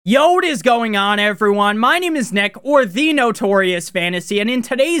Yo, what is going on, everyone? My name is Nick, or The Notorious Fantasy, and in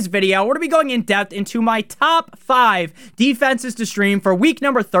today's video, we're going to be going in depth into my top 5 defenses to stream for week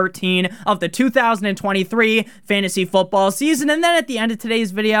number 13 of the 2023 fantasy football season. And then at the end of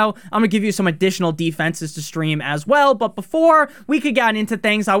today's video, I'm going to give you some additional defenses to stream as well. But before we could get into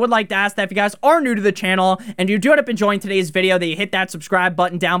things, I would like to ask that if you guys are new to the channel and you do end up enjoying today's video, that you hit that subscribe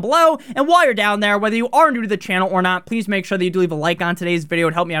button down below. And while you're down there, whether you are new to the channel or not, please make sure that you do leave a like on today's video. It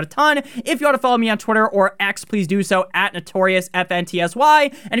would help me out a ton. If you want to follow me on Twitter or X, please do so at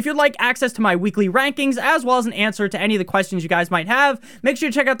NotoriousFNTSY. And if you'd like access to my weekly rankings as well as an answer to any of the questions you guys might have, make sure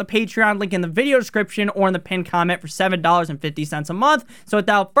to check out the Patreon link in the video description or in the pinned comment for $7.50 a month. So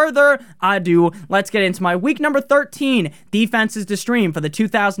without further ado, let's get into my week number 13 defenses to stream for the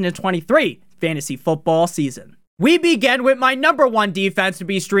 2023 fantasy football season. We begin with my number 1 defense to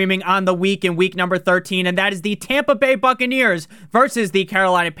be streaming on the week in week number 13, and that is the Tampa Bay Buccaneers versus the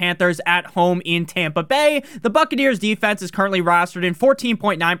Carolina Panthers at home in Tampa Bay. The Buccaneers defense is currently rostered in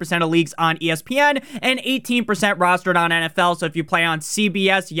 14.9% of leagues on ESPN and 18% rostered on NFL. So if you play on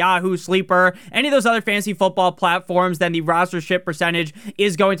CBS, Yahoo, Sleeper, any of those other fantasy football platforms, then the rostership percentage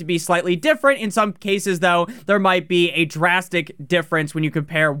is going to be slightly different. In some cases, though, there might be a drastic difference when you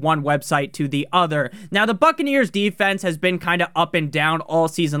compare one website to the other. Now, the Buccaneers defense has been kind of up and down all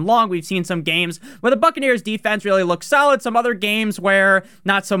season long. We've seen some games where the Buccaneers defense really looks solid, some other games where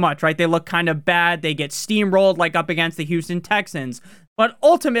not so much, right? They look kind of bad. They get steamrolled, like up against the Houston Texans. But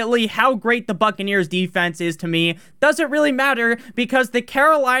ultimately, how great the Buccaneers defense is to me doesn't really matter because the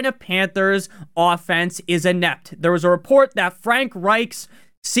Carolina Panthers offense is inept. There was a report that Frank Reich's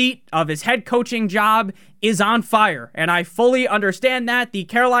seat of his head coaching job is on fire, and I fully understand that. The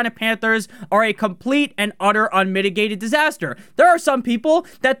Carolina Panthers are a complete and utter unmitigated disaster. There are some people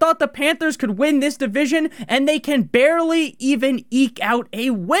that thought the Panthers could win this division, and they can barely even eke out a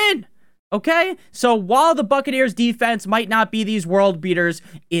win. Okay, so while the Buccaneers defense might not be these world beaters,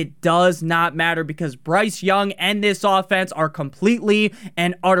 it does not matter because Bryce Young and this offense are completely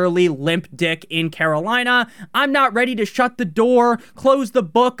and utterly limp dick in Carolina. I'm not ready to shut the door, close the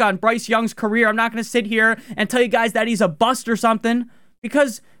book on Bryce Young's career. I'm not going to sit here and tell you guys that he's a bust or something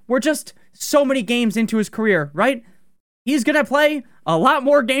because we're just so many games into his career, right? He's going to play a lot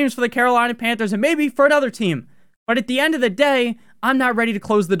more games for the Carolina Panthers and maybe for another team. But at the end of the day, I'm not ready to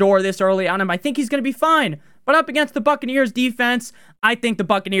close the door this early on him. I think he's going to be fine. But up against the Buccaneers defense, I think the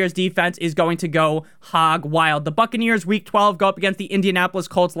Buccaneers defense is going to go hog wild. The Buccaneers week 12 go up against the Indianapolis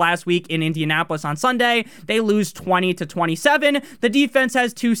Colts last week in Indianapolis on Sunday. They lose 20-27. The defense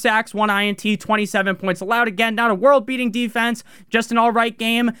has 2 sacks, 1 INT, 27 points allowed. Again, not a world-beating defense, just an all-right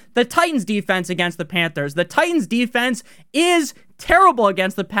game. The Titans defense against the Panthers. The Titans defense is terrible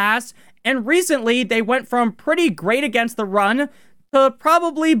against the pass, and recently they went from pretty great against the run to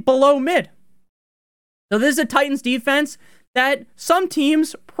probably below mid. So this is a Titans defense that some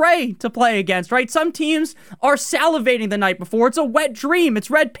teams pray to play against, right? Some teams are salivating the night before. It's a wet dream. It's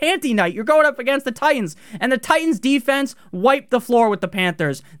red panty night. You're going up against the Titans, and the Titans defense wiped the floor with the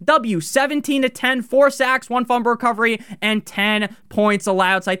Panthers. W, 17-10, 4 sacks, 1 fumble recovery, and 10 points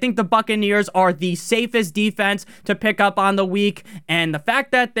allowed. So I think the Buccaneers are the safest defense to pick up on the week, and the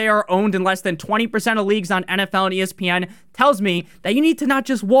fact that they are owned in less than 20% of leagues on NFL and ESPN tells me that you need to not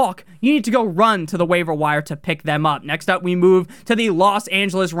just walk, you need to go run to the waiver wire to pick them up. Next up, we move to the Los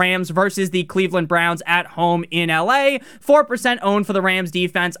Angeles Rams versus the Cleveland Browns at home in LA. 4% owned for the Rams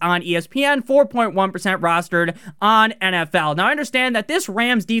defense on ESPN, 4.1% rostered on NFL. Now, I understand that this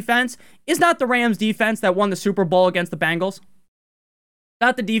Rams defense is not the Rams defense that won the Super Bowl against the Bengals.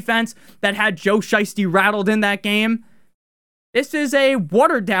 Not the defense that had Joe Shiesty rattled in that game. This is a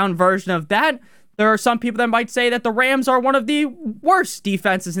watered-down version of that. There are some people that might say that the Rams are one of the worst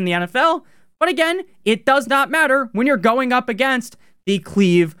defenses in the NFL. But again, it does not matter when you're going up against the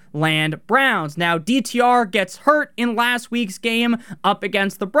Cleveland Browns. Now, DTR gets hurt in last week's game up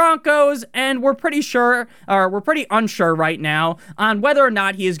against the Broncos, and we're pretty unsure right now on whether or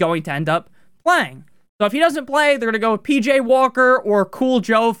not he is going to end up playing. So if he doesn't play, they're going to go with PJ Walker or Cool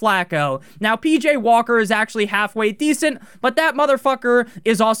Joe Flacco. Now, PJ Walker is actually halfway decent, but that motherfucker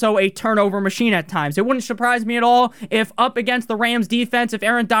is also a turnover machine at times. It wouldn't surprise me at all if up against the Rams defense, if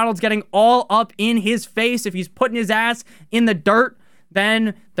Aaron Donald's getting all up in his face, if he's putting his ass in the dirt,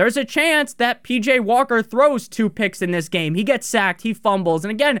 then there's a chance that PJ Walker throws 2 picks in this game. He gets sacked, he fumbles,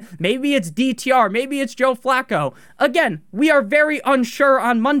 and again, maybe it's DTR, maybe it's Joe Flacco. Again, we are very unsure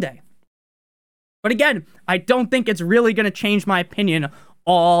on Monday. But again, I don't think it's really going to change my opinion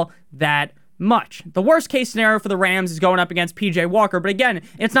all that much. The worst case scenario for the Rams is going up against PJ Walker, but again,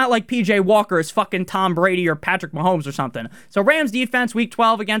 it's not like PJ Walker is fucking Tom Brady or Patrick Mahomes or something. So Rams defense week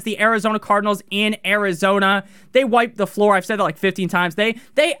 12 against the Arizona Cardinals in Arizona. They wiped the floor. I've said that like 15 times. They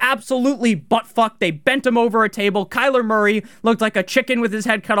absolutely butt-fucked. They bent him over a table. Kyler Murray looked like a chicken with his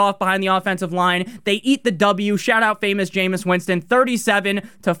head cut off behind the offensive line. They eat the W. Shout out famous Jameis Winston,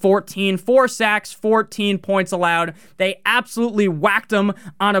 37-14. 4 sacks, 14 points allowed. They absolutely whacked him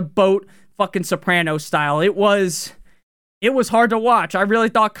on a boat, fucking Sopranos style. It was hard to watch. I really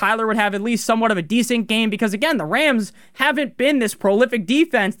thought Kyler would have at least somewhat of a decent game because, again, the Rams haven't been this prolific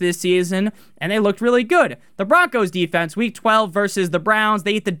defense this season, and they looked really good. The Broncos defense, week 12 versus the Browns,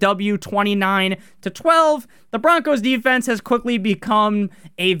 they eat the W 29-12. The Broncos defense has quickly become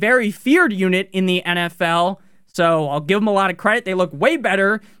a very feared unit in the NFL. So I'll give them a lot of credit. They look way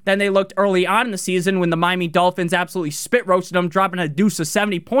better than they looked early on in the season when the Miami Dolphins absolutely spit roasted them, dropping a deuce of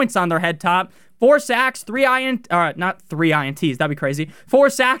 70 points on their head top. 4 sacks, 3 not 3 INTs, that'd be crazy. 4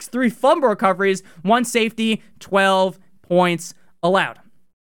 sacks, 3 fumble recoveries, 1 safety, 12 points allowed.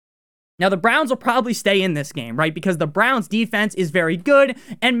 Now, the Browns will probably stay in this game, right? Because the Browns defense is very good,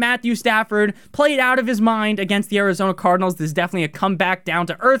 and Matthew Stafford played out of his mind against the Arizona Cardinals. This is definitely a comeback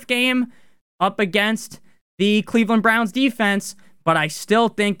down-to-earth game up against the Cleveland Browns defense, but I still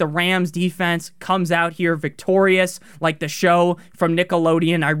think the Rams defense comes out here victorious, like the show from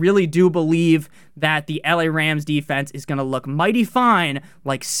Nickelodeon. I really do believe that the LA Rams defense is going to look mighty fine,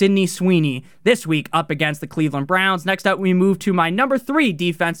 like Sidney Sweeney this week up against the Cleveland Browns. Next up, we move to my number 3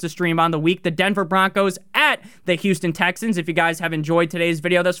 defense to stream on the week, the Denver Broncos at the Houston Texans. If you guys have enjoyed today's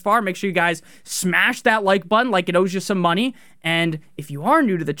video thus far, make sure you guys smash that like button like it owes you some money. And if you are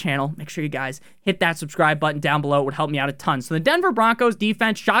new to the channel, make sure you guys hit that subscribe button down below. It would help me out a ton. So the Denver Broncos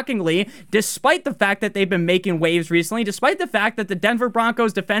defense, shockingly, despite the fact that they've been making waves recently, despite the fact that the Denver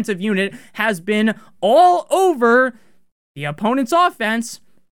Broncos defensive unit has been all over the opponent's offense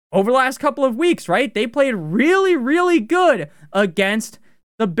over the last couple of weeks, right? They played really, really good against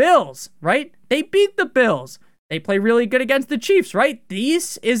the Bills, right? They beat the Bills. They play really good against the Chiefs, right?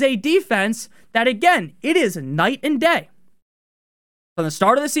 This is a defense that, again, it is night and day. From the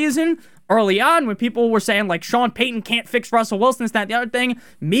start of the season, early on, when people were saying, like, Sean Payton can't fix Russell Wilson, this, that, the other thing,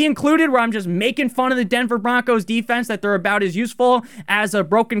 me included, where I'm just making fun of the Denver Broncos defense, that they're about as useful as a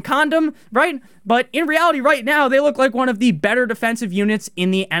broken condom, right? But in reality, right now, they look like one of the better defensive units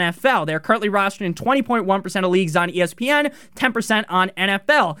in the NFL. They're currently rostered in 20.1% of leagues on ESPN, 10% on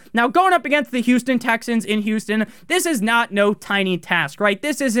NFL. Now, going up against the Houston Texans in Houston, this is not no tiny task, right?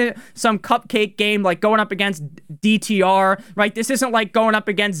 This isn't some cupcake game like going up against DTR, right? This isn't like going up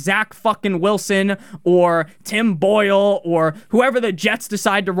against Zach fucking Wilson or Tim Boyle or whoever the Jets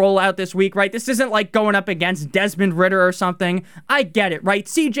decide to roll out this week, right? This isn't like going up against Desmond Ridder or something. I get it, right?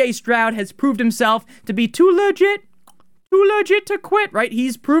 CJ Stroud has proved himself to be too legit to quit, right?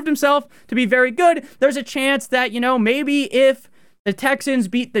 He's proved himself to be very good. There's a chance that, you know, maybe if the Texans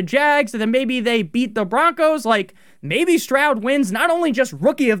beat the Jags and then maybe they beat the Broncos, like maybe Stroud wins not only just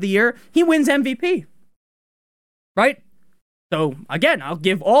Rookie of the Year, he wins MVP, right? So, again, I'll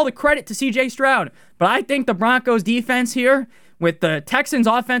give all the credit to CJ Stroud, but I think the Broncos defense here, with the Texans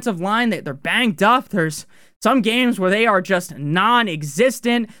offensive line, they're banged up. There's some games where they are just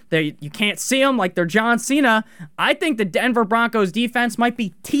non-existent. You can't see them like they're John Cena. I think the Denver Broncos defense might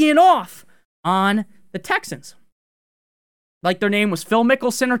be teeing off on the Texans, like their name was Phil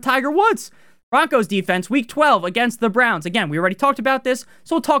Mickelson or Tiger Woods. Broncos defense, week 12 against the Browns. Again, we already talked about this,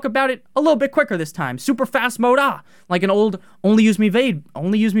 so we'll talk about it a little bit quicker this time. Super fast mode, like an old Only Use Me Blade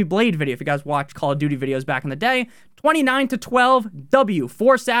video if you guys watched Call of Duty videos back in the day. 29-12 W.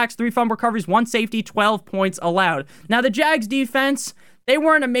 4 sacks, 3 fumble recoveries, 1 safety, 12 points allowed. Now, the Jags defense, they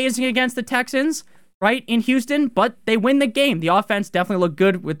weren't amazing against the Texans, right, in Houston, but they win the game. The offense definitely looked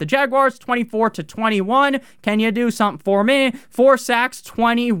good with the Jaguars, 24-21. Can you do something for me? 4 sacks,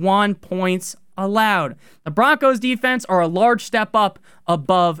 21 points allowed. The Broncos defense are a large step up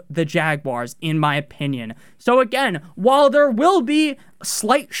above the Jaguars, in my opinion. So again, while there will be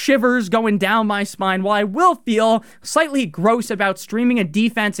slight shivers going down my spine, while I will feel slightly gross about streaming a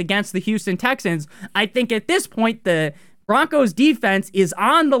defense against the Houston Texans, I think at this point the Broncos defense is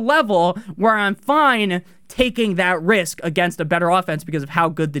on the level where I'm fine taking that risk against a better offense because of how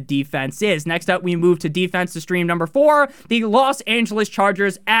good the defense is. Next up, we move to defense to stream number 4, the Los Angeles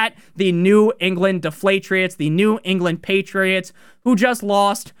Chargers at the New England Deflatriots, the New England Patriots, who just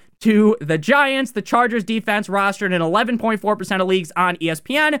lost to the Giants. The Chargers defense rostered in 11.4% of leagues on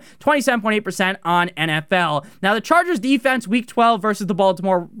ESPN, 27.8% on NFL. Now, the Chargers defense, week 12 versus the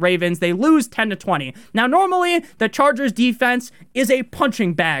Baltimore Ravens, they lose 10-20. Now, normally, the Chargers defense is a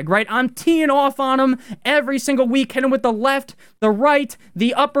punching bag, right? I'm teeing off on them every single week, hitting them with the left, the right,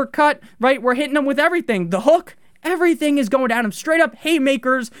 the uppercut, right? We're hitting them with everything. The hook. Everything is going down. Straight up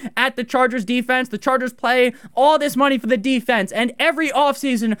haymakers at the Chargers defense. The Chargers play all this money for the defense. And every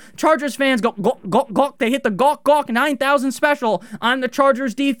offseason, Chargers fans go, gawk, gawk, gawk. They hit the gawk, gawk 9,000 special on the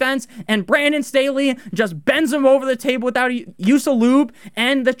Chargers defense. And Brandon Staley just bends them over the table without use of lube.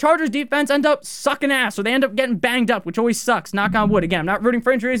 And the Chargers defense end up sucking ass. So they end up getting banged up, which always sucks. Knock on wood. Again, I'm not rooting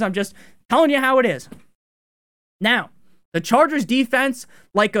for injuries. I'm just telling you how it is. Now, the Chargers defense,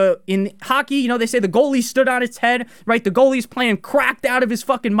 like in hockey, you know, they say the goalie stood on its head, right? The goalie's playing cracked out of his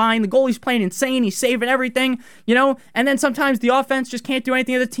fucking mind. The goalie's playing insane. He's saving everything, you know? And then sometimes the offense just can't do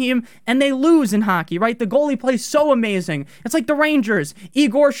anything to the team, and they lose in hockey, right? The goalie plays so amazing. It's like the Rangers,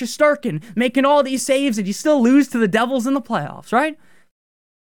 Igor Shesterkin, making all these saves, and you still lose to the Devils in the playoffs, right?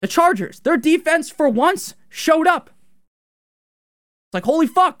 The Chargers, their defense for once showed up. It's like, holy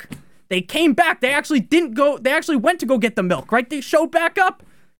fuck. They came back. They actually went to go get the milk, right? They showed back up.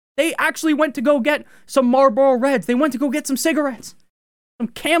 They actually went to go get some Marlboro Reds. They went to go get some cigarettes. Some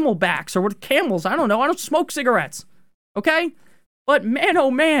Camelbacks or what Camels. I don't know. I don't smoke cigarettes. Okay? But man,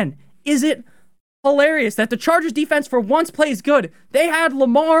 oh man, is it hilarious that the Chargers defense for once plays good. They had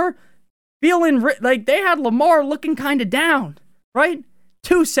Lamar feeling like they had Lamar looking kind of down, right?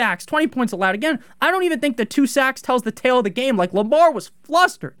 2 sacks, 20 points allowed. Again, I don't even think the 2 sacks tells the tale of the game. Like, Lamar was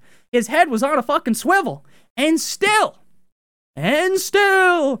flustered. His head was on a fucking swivel. And still,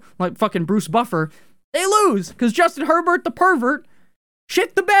 like fucking Bruce Buffer, they lose because Justin Herbert, the pervert,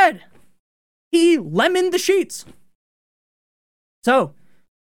 shit the bed. He lemoned the sheets. So,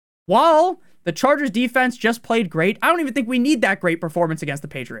 while the Chargers defense just played great, I don't even think we need that great performance against the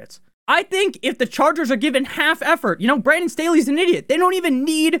Patriots. I think if the Chargers are given half effort, you know, Brandon Staley's an idiot. They don't even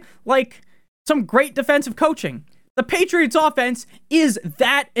need, like, some great defensive coaching. The Patriots offense is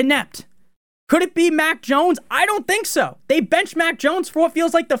that inept. Could it be Mac Jones? I don't think so. They benched Mac Jones for what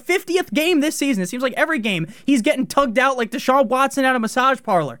feels like the 50th game this season. It seems like every game he's getting tugged out like Deshaun Watson at a massage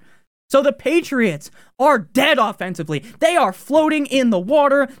parlor. So the Patriots are dead offensively. They are floating in the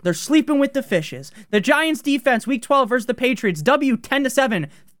water. They're sleeping with the fishes. The Giants defense, week 12 versus the Patriots, W 10-7,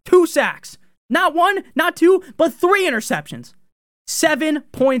 2 sacks. Not 1, not 2, but 3 interceptions. 7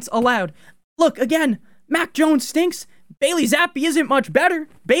 points allowed. Look, again, Mac Jones stinks. Bailey Zappi isn't much better.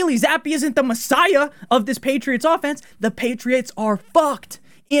 Bailey Zappi isn't the messiah of this Patriots offense. The Patriots are fucked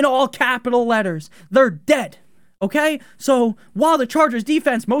in all capital letters. They're dead. Okay? So while the Chargers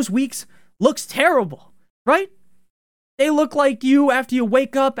defense most weeks looks terrible, right? They look like you after you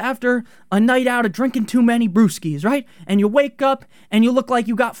wake up after a night out of drinking too many brewskis, right? And you wake up and you look like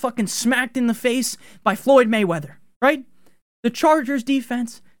you got fucking smacked in the face by Floyd Mayweather, right? The Chargers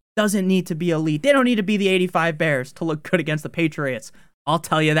defense doesn't need to be elite. They don't need to be the 85 Bears to look good against the Patriots. I'll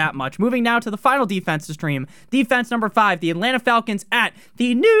tell you that much. Moving now to the final defense to stream. Defense number 5, the Atlanta Falcons at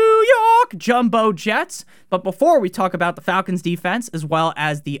the New York Jumbo Jets. But before we talk about the Falcons defense, as well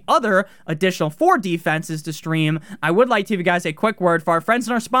as the other additional 4 defenses to stream, I would like to give you guys a quick word for our friends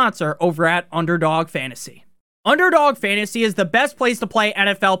and our sponsor over at Underdog Fantasy. Underdog Fantasy is the best place to play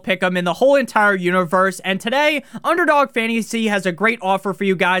NFL Pick'em in the whole entire universe, and today, Underdog Fantasy has a great offer for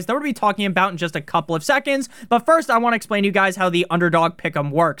you guys that we're going to be talking about in just a couple of seconds, but first, I want to explain to you guys how the Underdog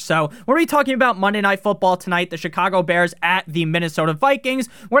Pick'em works. So, we're going to be talking about Monday Night Football tonight, the Chicago Bears at the Minnesota Vikings.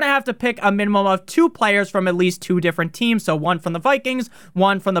 We're going to have to pick a minimum of 2 players from at least 2 different teams, so 1 from the Vikings,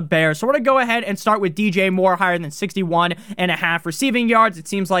 1 from the Bears. So, we're going to go ahead and start with DJ Moore, higher than 61.5 receiving yards. It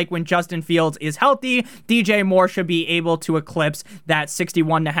seems like when Justin Fields is healthy, DJ Moore should be able to eclipse that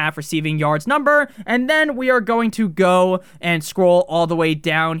 61.5 receiving yards number. And then we are going to go and scroll all the way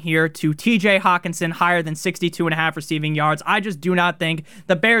down here to TJ Hawkinson, higher than 62.5 receiving yards. I just do not think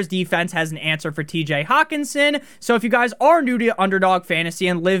the Bears defense has an answer for TJ Hawkinson. So if you guys are new to Underdog Fantasy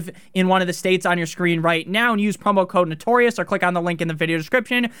and live in one of the states on your screen right now and use promo code Notorious or click on the link in the video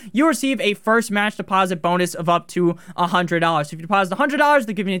description, you receive a first match deposit bonus of up to $100. If you deposit $100,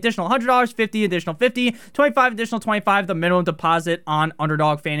 they give you an additional $100, 50, additional 50, 25, additional 25. The minimum deposit on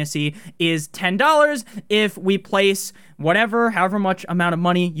Underdog Fantasy is $10. If we place however much amount of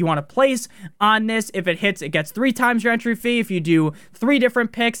money you want to place on this, if it hits, it gets 3 times your entry fee. If you do 3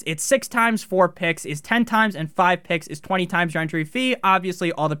 different picks, it's 6 times, 4 picks is 10 times, and 5 picks is 20 times your entry fee.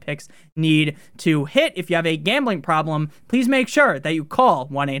 Obviously, all the picks need to hit. If you have a gambling problem, please make sure that you call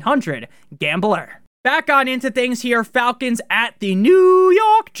 1-800-GAMBLER. Back on into things here. Falcons at the New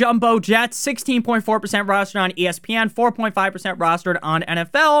York Jumbo Jets. 16.4% rostered on ESPN, 4.5% rostered on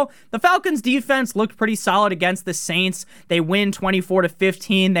NFL. The Falcons defense looked pretty solid against the Saints. They win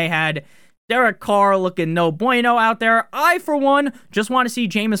 24-15. They had Derek Carr looking no bueno out there. I, for one, just want to see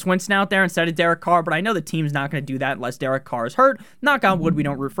Jameis Winston out there instead of Derek Carr, but I know the team's not going to do that unless Derek Carr is hurt. Knock on wood, we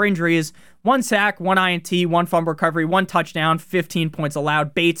don't root for injuries. 1 sack, 1 INT, 1 fumble recovery, 1 touchdown, 15 points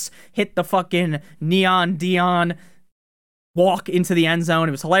allowed. Bates hit the fucking Neon Dion walk into the end zone.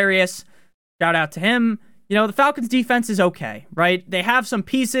 It was hilarious. Shout out to him. You know, the Falcons defense is okay, right? They have some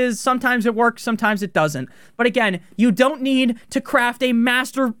pieces. Sometimes it works, sometimes it doesn't. But again, you don't need to craft a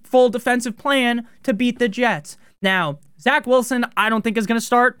masterful defensive plan to beat the Jets. Now, Zach Wilson, I don't think is going to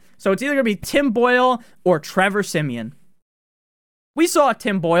start. So it's either going to be Tim Boyle or Trevor Siemian. We saw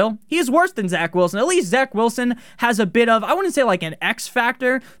Tim Boyle. He is worse than Zach Wilson. At least Zach Wilson has a bit of, I wouldn't say like an X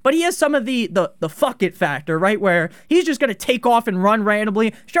factor, but he has some of the fuck it factor, right? Where he's just going to take off and run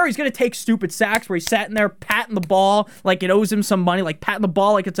randomly. Sure, he's going to take stupid sacks where he's sitting there patting the ball like it owes him some money, like patting the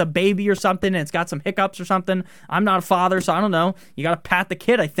ball like it's a baby or something and it's got some hiccups or something. I'm not a father, so I don't know. You got to pat the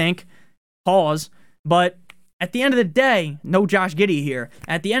kid, I think. Pause. But at the end of the day, no Josh Giddey here.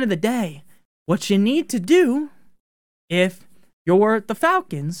 At the end of the day, what you need to do if you're the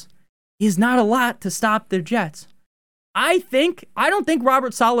Falcons is not a lot to stop the Jets. I don't think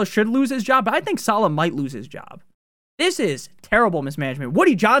Robert Saleh should lose his job, but I think Saleh might lose his job. This is terrible mismanagement.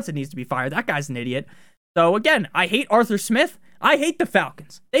 Woody Johnson needs to be fired. That guy's an idiot. So again, I hate Arthur Smith. I hate the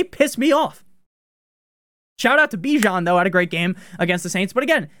Falcons. They piss me off. Shout out to Bijan, though, had a great game against the Saints. But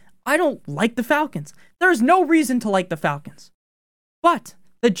again, I don't like the Falcons. There's no reason to like the Falcons. But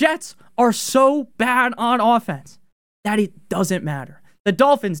the Jets are so bad on offense that it doesn't matter. The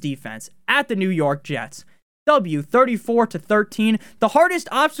Dolphins defense at the New York Jets. W 34-13. The hardest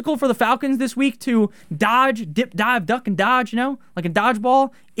obstacle for the Falcons this week to dodge, dip, dive, duck, and dodge, you know, like a dodgeball,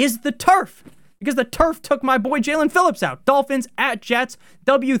 is the turf. Because the turf took my boy Jalen Phillips out. Dolphins at Jets.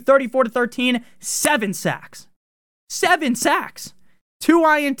 W 34-13. 7 sacks. 7 sacks. 2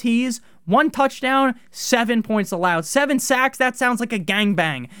 INTs. 1 touchdown, 7 points allowed. 7 sacks, that sounds like a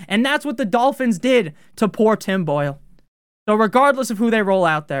gangbang. And that's what the Dolphins did to poor Tim Boyle. So regardless of who they roll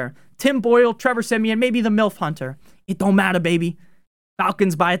out there, Tim Boyle, Trevor Siemian, maybe the MILF Hunter, it don't matter, baby.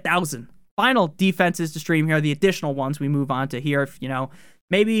 Falcons by 1,000. Final defenses to stream here, the additional ones we move on to here. If, you know,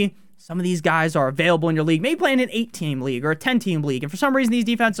 maybe some of these guys are available in your league, maybe playing an 8-team league or a 10-team league, and for some reason these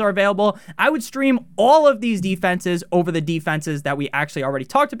defenses are available, I would stream all of these defenses over the defenses that we actually already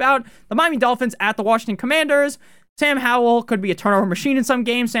talked about. The Miami Dolphins at the Washington Commanders. Sam Howell could be a turnover machine in some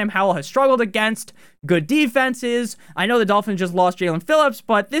games. Sam Howell has struggled against good defenses. I know the Dolphins just lost Jalen Phillips,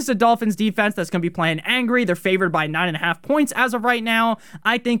 but this is a Dolphins defense that's going to be playing angry. They're favored by 9.5 points as of right now.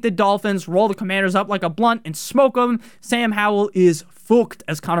 I think the Dolphins roll the Commanders up like a blunt and smoke them. Sam Howell is fucked,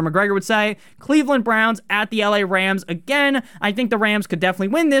 as Conor McGregor would say. Cleveland Browns at the LA Rams. Again, I think the Rams could definitely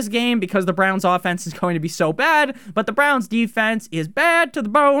win this game because the Browns offense is going to be so bad, but the Browns defense is bad to the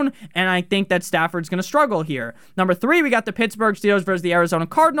bone, and I think that Stafford's going to struggle here. Number 3, we got the Pittsburgh Steelers versus the Arizona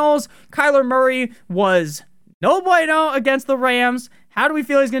Cardinals. Kyler Murray was no bueno against the Rams. How do we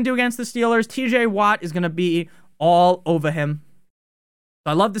feel he's going to do against the Steelers? TJ Watt is going to be all over him.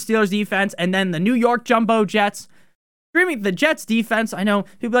 So I love the Steelers defense. And then the New York Jumbo Jets. Streaming the Jets defense, I know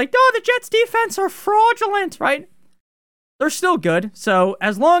people are like, oh, the Jets defense are fraudulent, right? They're still good. So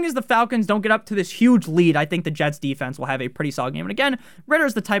as long as the Falcons don't get up to this huge lead, I think the Jets defense will have a pretty solid game. And again,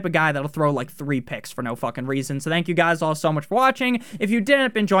 Ritter's the type of guy that'll throw like 3 picks for no fucking reason. So thank you guys all so much for watching. If you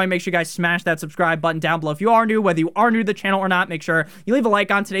didn't enjoy, make sure you guys smash that subscribe button down below. If you are new, whether you are new to the channel or not, make sure you leave a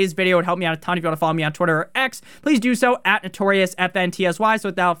like on today's video. It would help me out a ton. If you want to follow me on Twitter or X, please do so at NotoriousFNTSY.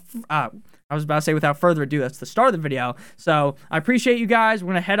 So without further ado, that's the start of the video. So I appreciate you guys.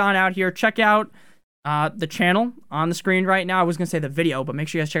 We're going to head on out here. Check out the channel on the screen right now. I was going to say the video, but make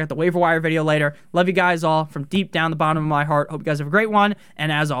sure you guys check out the waiver wire video later. Love you guys all from deep down the bottom of my heart. Hope you guys have a great one. And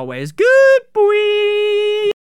as always, good boy.